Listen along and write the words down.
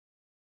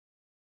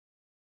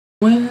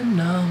When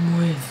I'm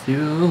with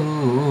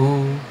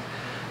you,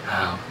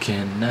 how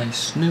can I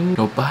snoop?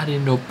 Nobody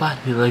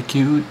like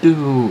you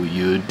do,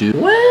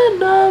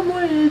 When I'm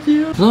with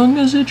you, as long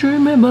as you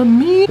remember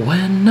me.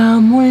 When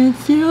I'm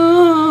with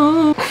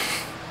you.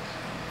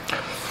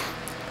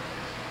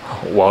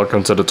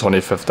 Welcome to the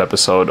 25th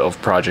episode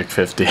of Project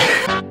 50.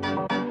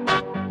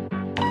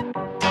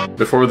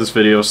 Before this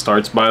video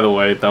starts, by the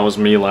way, that was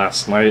me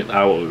last night.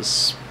 I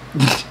was...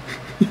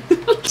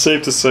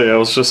 safe to say, I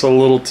was just a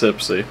little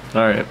tipsy.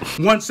 Alright.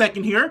 1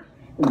 second here.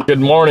 Good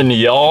morning,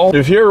 y'all.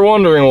 If you're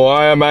wondering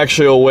why I'm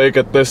actually awake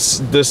at this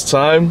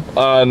time,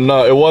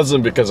 no, it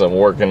wasn't because I'm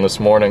working this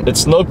morning. It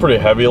snowed pretty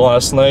heavy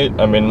last night.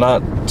 I mean,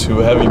 not too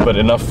heavy, but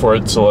enough for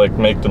it to like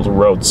make the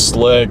road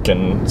slick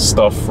and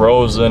stuff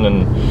frozen,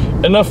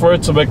 and enough for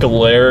it to make a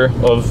layer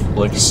of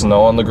like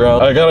snow on the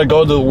ground. I gotta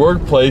go to the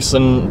workplace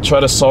and try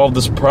to solve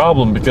this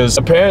problem because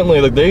apparently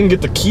like they can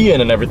get the key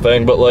in and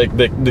everything, but like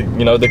they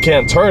you know, they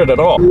can't turn it at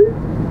all.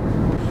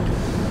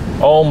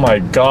 Oh my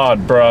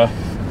god, bruh.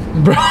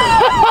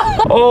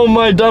 Oh,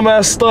 my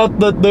dumbass thought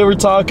that they were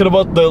talking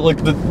about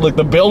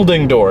the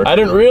building door. I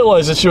didn't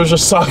realize that she was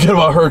just talking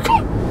about her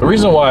car. The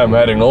reason why I'm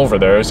heading over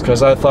there is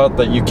because I thought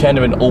that you can't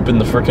even open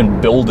the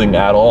freaking building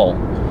at all.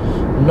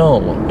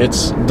 No,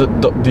 it's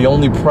the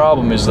only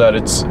problem is that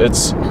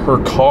it's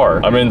her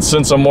car. I mean,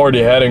 since I'm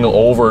already heading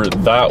over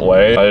that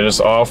way, I just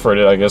offered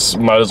it. I guess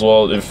might as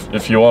well,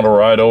 if you want to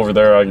ride over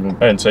there, I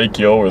can take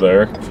you over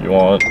there if you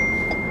want.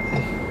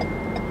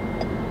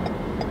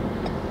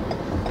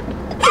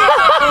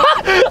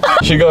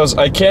 She goes,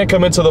 I can't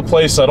come into the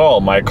place at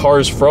all. My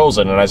car's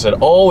frozen. And I said,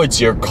 oh,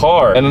 it's your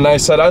car. And then I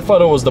said, I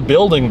thought it was the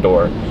building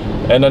door.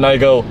 And then I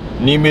go,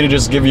 need me to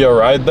just give you a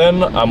ride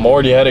then? I'm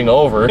already heading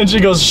over. And she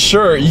goes,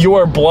 sure, you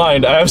are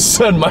blind. I have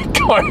set my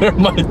car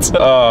in my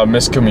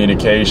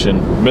miscommunication.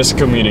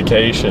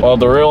 Miscommunication. Well,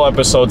 the real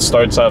episode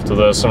starts after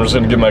this. I'm just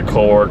gonna give my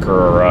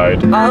coworker a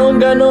ride. I don't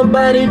got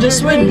nobody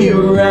just with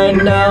you right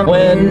now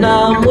when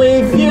I'm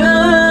with you.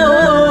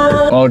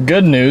 Well,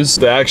 good news,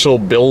 the actual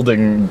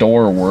building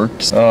door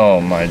works. Oh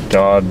my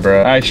god,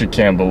 bro. I actually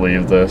can't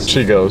believe this.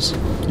 She goes,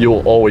 you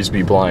will always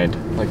be blind.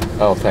 Like,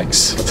 oh,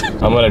 thanks.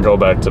 I'm gonna go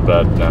back to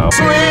bed now.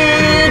 Sweet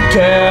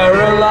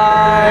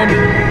Caroline,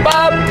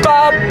 ba,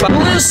 ba, ba.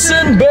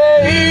 Listen,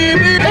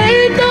 baby,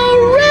 ain't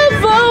no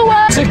river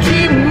wide to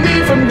keep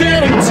me from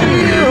getting to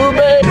you,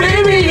 babe.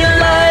 Baby, you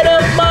light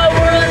up my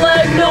world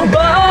like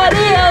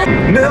nobody else.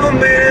 Never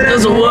made it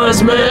as a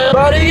was, man.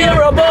 Buddy,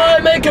 you're a boy,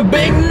 make a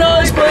big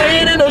noise,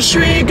 playing in the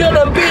street,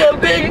 gonna be a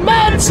big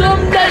man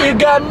someday. You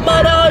got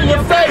mud on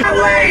your face.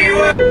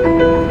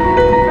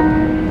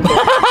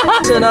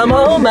 And I'm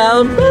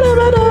homebound.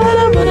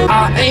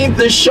 I ain't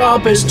the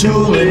sharpest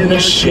tool in the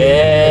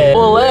shed.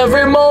 Well,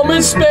 every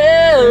moment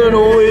spent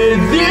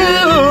with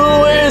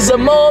you is a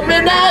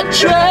moment I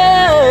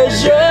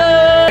treasure,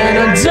 and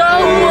I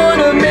don't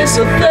wanna miss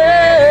a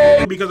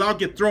thing, because I'll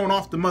get thrown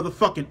off the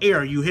motherfucking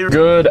air, you hear?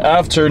 Good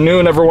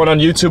afternoon, everyone on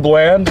YouTube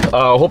land.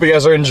 Hope you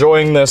guys are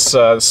enjoying this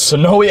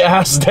snowy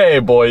ass day,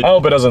 boy. I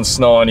hope it doesn't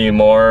snow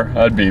anymore.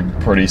 I'd be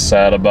pretty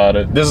sad about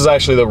it. This is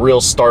actually the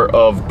real start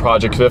of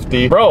Project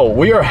 50. Bro,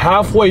 we are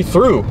halfway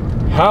through.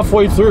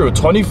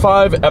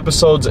 25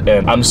 episodes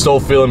in. I'm still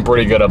feeling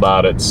pretty good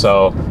about it,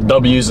 so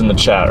W's in the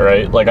chat,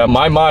 right? Like,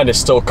 my mind is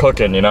still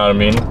cooking, you know what I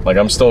mean? Like,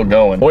 I'm still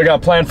going. What we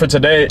got planned for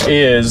today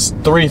is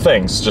 3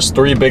 things, just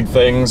 3 big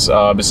things.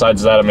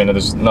 Besides that, I mean,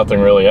 there's nothing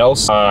really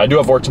else. I do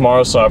have work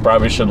tomorrow, so I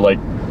probably should, like,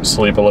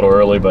 sleep a little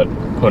early, but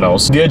who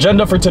knows. The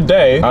agenda for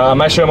today,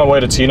 I'm actually on my way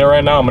to Tina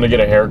right now. I'm gonna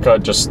get a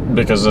haircut just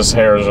because this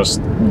hair is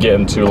just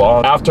getting too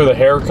long. After the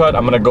haircut,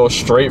 I'm gonna go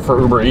straight for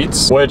Uber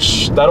Eats,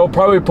 which that'll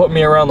probably put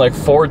me around like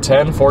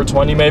 4:10,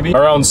 4:20 maybe.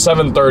 Around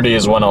 7:30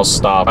 is when I'll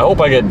stop. I hope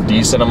I get a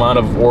decent amount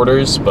of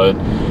orders, but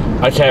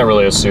I can't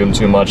really assume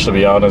too much, to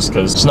be honest,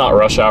 because it's not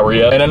rush hour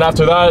yet. And then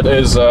after that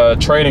is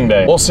training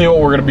day. We'll see what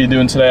we're gonna be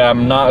doing today.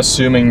 I'm not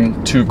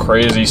assuming too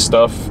crazy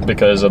stuff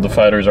because of the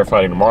fighters are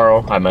fighting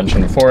tomorrow, I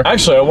mentioned before.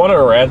 Actually, I wanted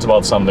to rant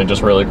about something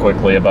just really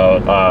quickly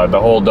about the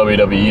whole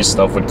WWE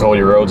stuff with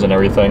Cody Rhodes and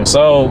everything.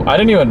 So, I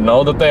didn't even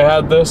know that they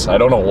had this. I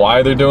don't know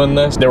why they're doing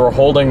this. They were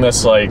holding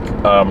this like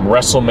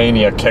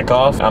WrestleMania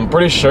kickoff. I'm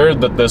pretty sure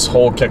that this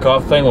whole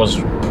kickoff thing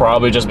was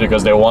probably just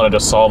because they wanted to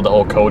solve the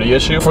whole Cody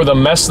issue. For the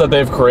mess that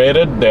they've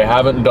created, they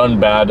haven't done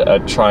bad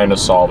at trying to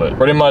solve it.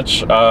 Pretty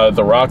much,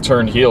 The Rock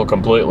turned heel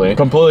completely.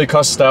 Completely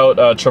cussed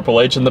out Triple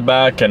H in the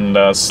back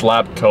and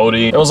slapped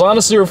Cody. It was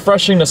honestly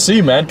refreshing to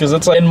see, man, because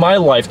it's like, in my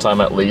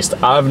lifetime at least,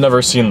 I've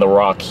never seen The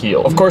Rock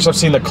heel. Of course, I've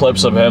seen the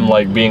clips of him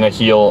like being a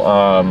heel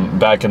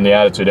back in the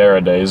Attitude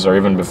Era days, or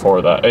even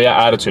before that.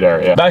 Yeah, Attitude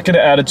Era, yeah. Back in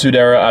the Attitude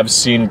Era, I've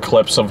seen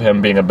clips of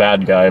him being a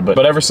bad guy,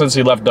 but ever since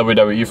he left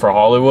WWE for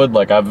Hollywood,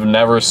 like, I've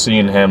never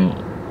seen him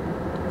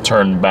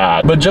turn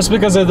bad. But just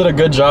because they did a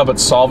good job at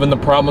solving the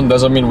problem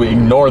doesn't mean we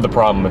ignore the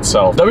problem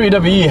itself.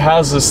 WWE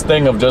has this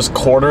thing of just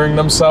cornering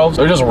themselves.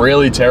 They're just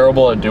really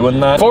terrible at doing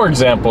that. 4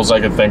 examples I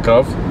could think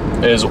of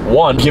is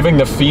 1, giving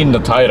The Fiend the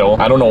title.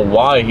 I don't know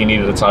why he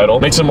needed a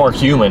title. Makes him more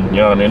human, you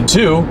know what I mean?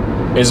 2,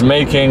 is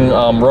making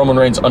Roman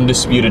Reigns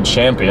undisputed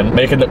champion,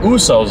 making the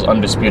Usos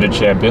undisputed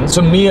champions.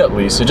 To me, at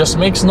least, it just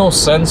makes no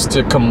sense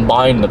to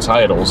combine the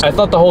titles. I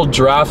thought the whole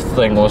draft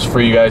thing was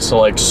for you guys to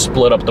like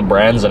split up the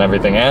brands and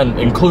everything, and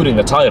including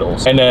the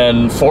titles. And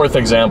then fourth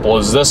example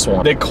is this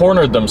one. They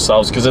cornered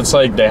themselves because it's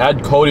like they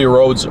had Cody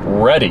Rhodes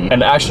ready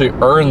and actually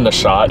earned the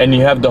shot, and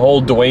you have the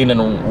whole Dwayne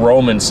and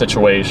Roman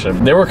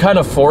situation. They were kind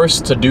of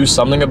forced to do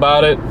something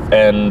about it,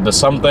 and the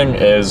something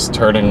is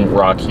turning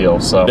Rock heel.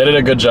 So they did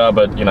a good job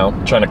at, you know,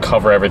 trying to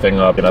cover everything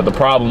up. You know, the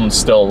problem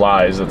still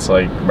lies. It's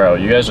like, bro,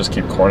 you guys just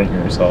keep cornering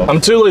yourself.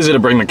 I'm too lazy to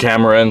bring the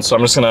camera in, so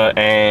I'm just gonna,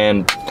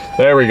 and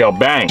there we go,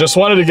 bang. Just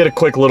wanted to get a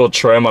quick little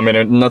trim. I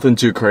mean, nothing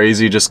too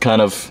crazy, just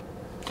kind of,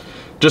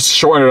 just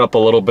shorten it up a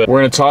little bit. We're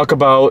gonna talk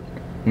about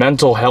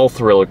mental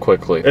health really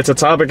quickly. It's a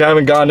topic I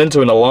haven't gotten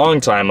into in a long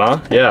time,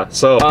 huh? Yeah,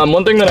 so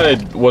one thing that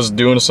I was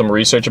doing some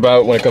research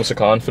about when it comes to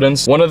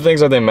confidence, one of the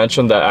things that they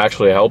mentioned that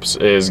actually helps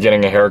is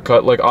getting a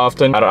haircut like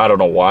often. I don't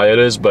know why it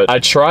is, but I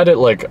tried it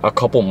like a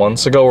couple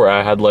months ago where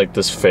I had like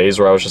this phase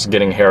where I was just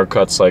getting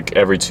haircuts like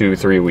every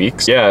 2-3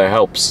 weeks. Yeah, it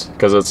helps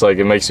because it's like,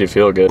 it makes you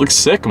feel good. Looks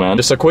sick, man.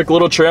 Just a quick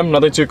little trim,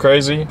 nothing too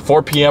crazy.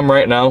 4 p.m.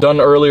 right now,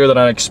 done earlier than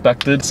I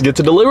expected. Let's get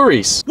to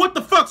deliveries. What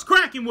the fuck's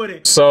cracking with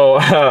it? So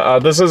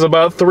this is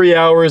about 3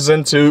 hours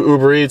into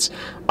Uber Eats.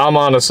 I'm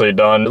honestly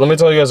done. Let me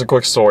tell you guys a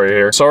quick story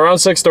here. So around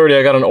 6:30,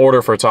 I got an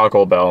order for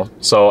Taco Bell.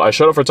 So I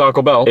showed up for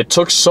Taco Bell. It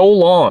took so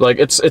long. Like,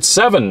 it's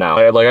 7 now.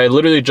 I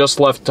literally just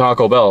left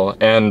Taco Bell,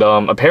 and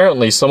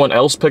apparently someone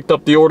else picked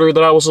up the order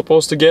that I was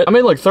supposed to get. I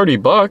made like 30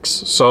 bucks,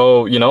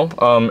 so, you know,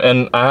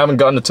 and I haven't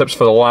gotten the tips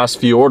for the last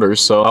few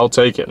orders, so I'll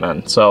take it,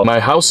 man. So my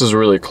house is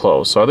really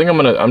close, so I think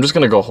I'm just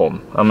gonna go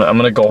home. I'm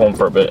gonna go home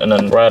for a bit, and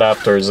then right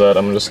after is that,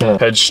 I'm just gonna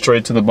head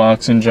straight to the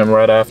boxing gym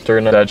right after,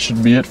 and that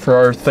should be it for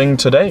our thing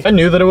today. I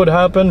knew that it would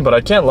happen, but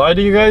I can't lie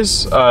to you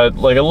guys,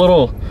 like a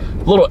little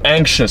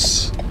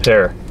anxious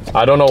here.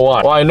 I don't know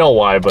why. Well, I know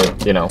why,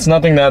 but you know, it's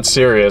nothing that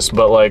serious.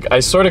 But like, I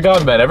swear to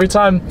God, man, every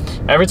time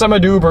I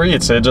do Uber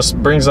Eats, it just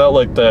brings out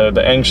like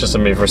the anxious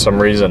in me for some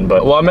reason.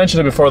 But well, I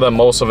mentioned it before that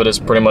most of it is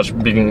pretty much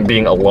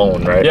being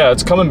alone, right? Yeah,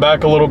 it's coming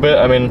back a little bit.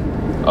 I mean,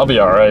 I'll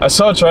be alright. I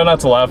saw Try Not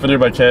to Laugh video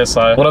by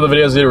KSI. One of the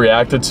videos he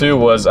reacted to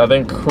was, I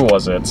think, who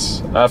was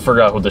it? I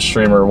forgot who the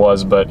streamer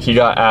was, but he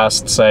got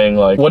asked saying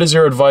like, what is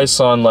your advice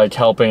on like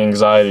helping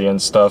anxiety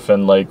and stuff,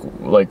 and like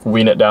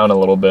wean it down a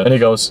little bit? And he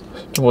goes,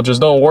 well,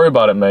 just don't worry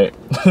about it, mate.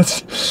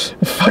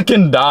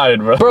 Fucking died,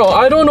 bro. Bro,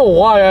 I don't know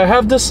why. I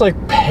have this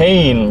like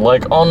pain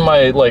like on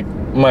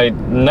my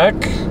neck,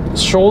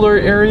 shoulder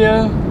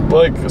area.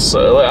 Like,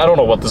 so, I don't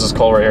know what this is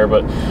called right here,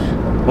 but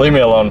leave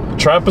me alone.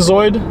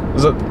 Trapezoid?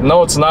 Is it?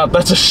 No, it's not.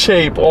 That's a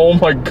shape. Oh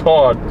my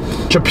god.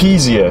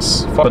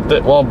 Trapezius.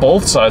 But well,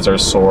 both sides are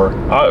sore.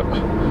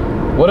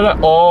 What did I?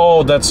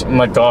 Oh, that's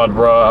my god,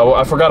 bro.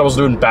 I forgot I was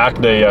doing back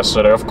day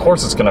yesterday. Of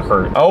course it's gonna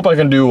hurt. I hope I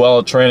can do well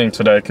at training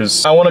today,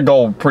 because I want to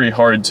go pretty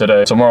hard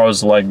today.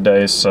 Tomorrow's leg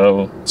day,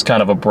 so it's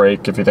kind of a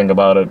break if you think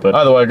about it. But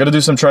either way, I gotta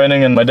do some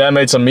training, and my dad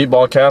made some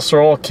meatball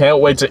casserole. Can't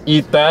wait to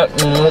eat that.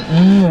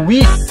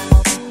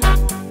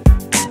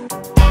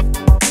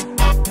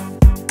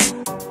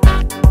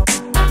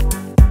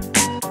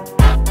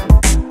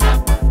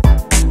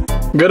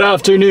 Good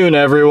afternoon,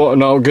 everyone.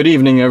 No, good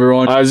evening,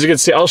 everyone. As you can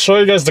see, I'll show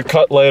you guys the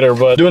cut later,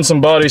 but doing some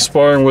body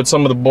sparring with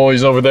some of the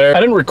boys over there. I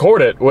didn't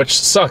record it, which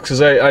sucks,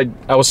 because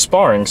I was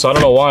sparring, so I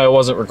don't know why I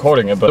wasn't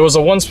recording it, but there was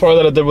a one spar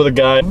that I did with a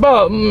guy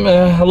about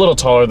a little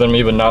taller than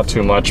me, but not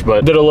too much,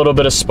 but did a little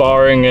bit of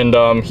sparring,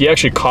 and he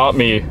actually caught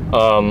me,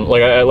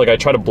 I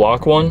tried to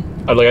block one.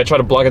 I tried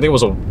to block, I think it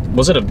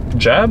was it a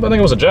jab? I think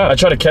it was a jab. I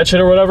tried to catch it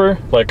or whatever,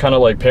 like kind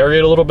of like parry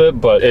it a little bit,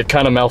 but it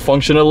kind of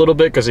malfunctioned a little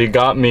bit because he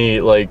got me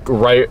like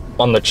right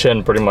on the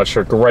chin pretty much,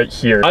 like right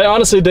here. I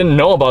honestly didn't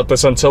know about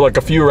this until like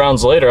a few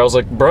rounds later. I was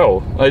like,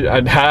 bro,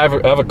 I have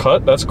a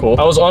cut? That's cool.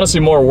 I was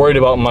honestly more worried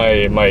about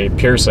my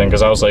piercing,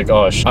 because I was like,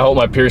 oh, I hope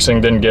my piercing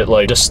didn't get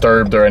like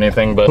disturbed or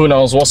anything, but who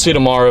knows? We'll see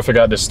tomorrow if it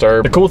got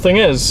disturbed. The cool thing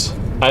is,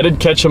 I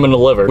did catch him in the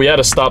liver. We had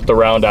to stop the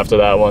round after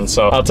that one,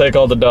 so I'll take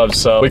all the dubs.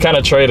 So we kind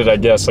of traded, I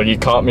guess. Like, he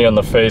caught me on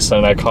the face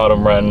and I caught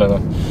him right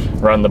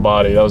in the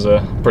body. That was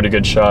a pretty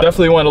good shot.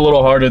 Definitely went a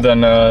little harder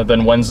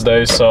than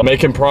Wednesday, so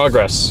making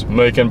progress.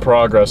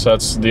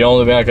 That's the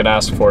only thing I can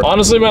ask for.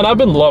 Honestly, man, I've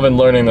been loving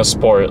learning this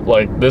sport.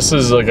 Like, this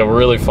is like a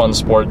really fun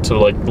sport to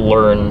like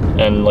learn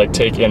and like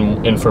take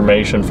in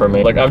information from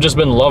me. Like, I've just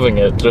been loving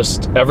it.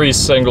 Just every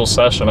single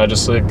session, I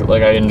just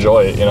like I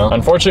enjoy it, you know?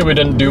 Unfortunately, we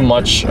didn't do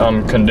much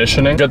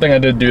conditioning. Good thing I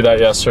did do that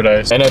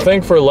yesterday. And I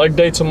think for leg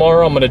day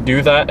tomorrow, I'm gonna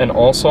do that, and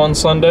also on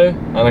Sunday,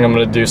 I think I'm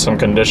gonna do some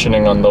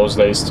conditioning on those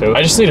days too.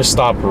 I just need to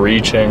stop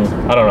reaching.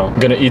 I don't know. I'm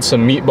gonna eat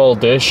some meatball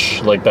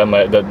dish like that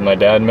my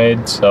dad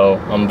made, so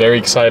I'm very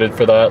excited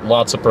for that.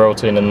 Lots of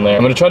protein in there.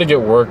 I'm gonna try to get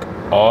work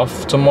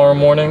off tomorrow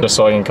morning, just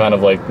so I can kind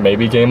of like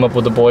maybe game up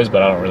with the boys,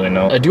 but I don't really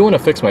know. I do want to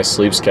fix my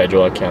sleep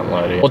schedule, I can't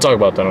lie to you. We'll talk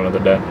about that another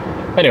day.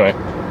 Anyway,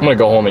 I'm gonna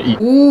go home and eat.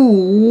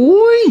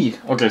 Ooh-wee.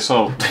 Okay,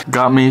 so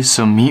got me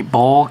some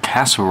meatball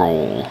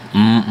casserole.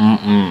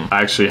 I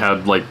actually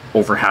had like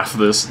over half of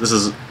this. This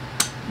is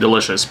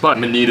delicious. But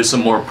I'm gonna need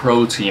some more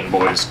protein,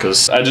 boys,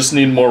 because I just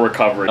need more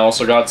recovery. I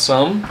also got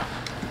some,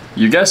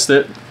 you guessed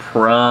it,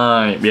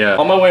 Prime. Yeah.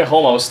 On my way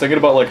home, I was thinking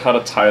about like how to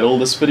title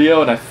this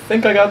video, and I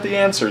think I got the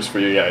answers for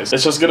you guys.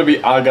 It's just gonna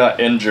be I got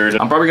injured.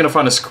 I'm probably gonna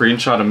find a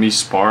screenshot of me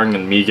sparring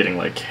and me getting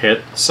like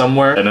hit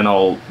somewhere, and then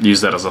I'll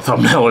use that as a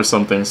thumbnail or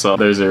something. So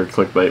there's your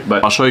clickbait.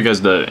 But I'll show you guys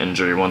the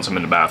injury once I'm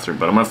in the bathroom.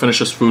 But I'm gonna finish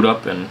this food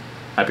up and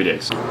happy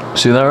days.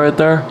 See that right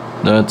there?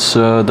 That's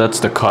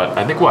the cut.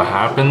 I think what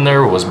happened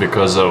there was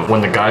because of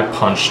when the guy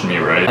punched me,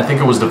 right? I think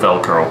it was the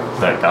Velcro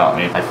that got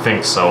me. I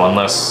think so,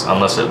 unless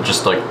it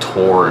just like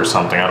tore or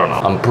something, I don't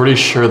know. I'm pretty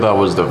sure that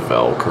was the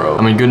Velcro.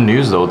 I mean, good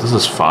news though, this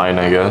is fine,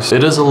 I guess.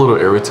 It is a little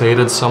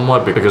irritated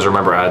somewhat because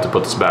remember I had to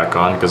put this back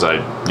on because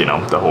you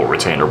know, the whole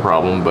retainer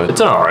problem, but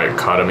it's an alright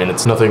cut. I mean,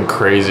 it's nothing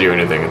crazy or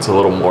anything. It's a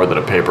little more than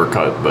a paper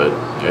cut, but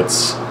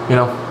it's, you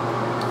know,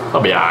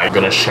 I'll be alright.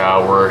 Gonna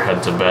shower,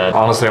 head to bed.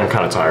 Honestly, I'm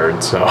kind of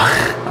tired, so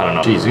I don't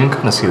know. Jeez, you can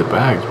kind of see the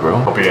bags, bro.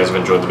 Hope you guys have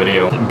enjoyed the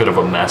video. A bit of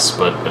a mess,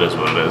 but it is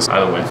what it is.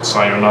 Either way,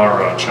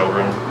 sayonara,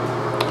 children.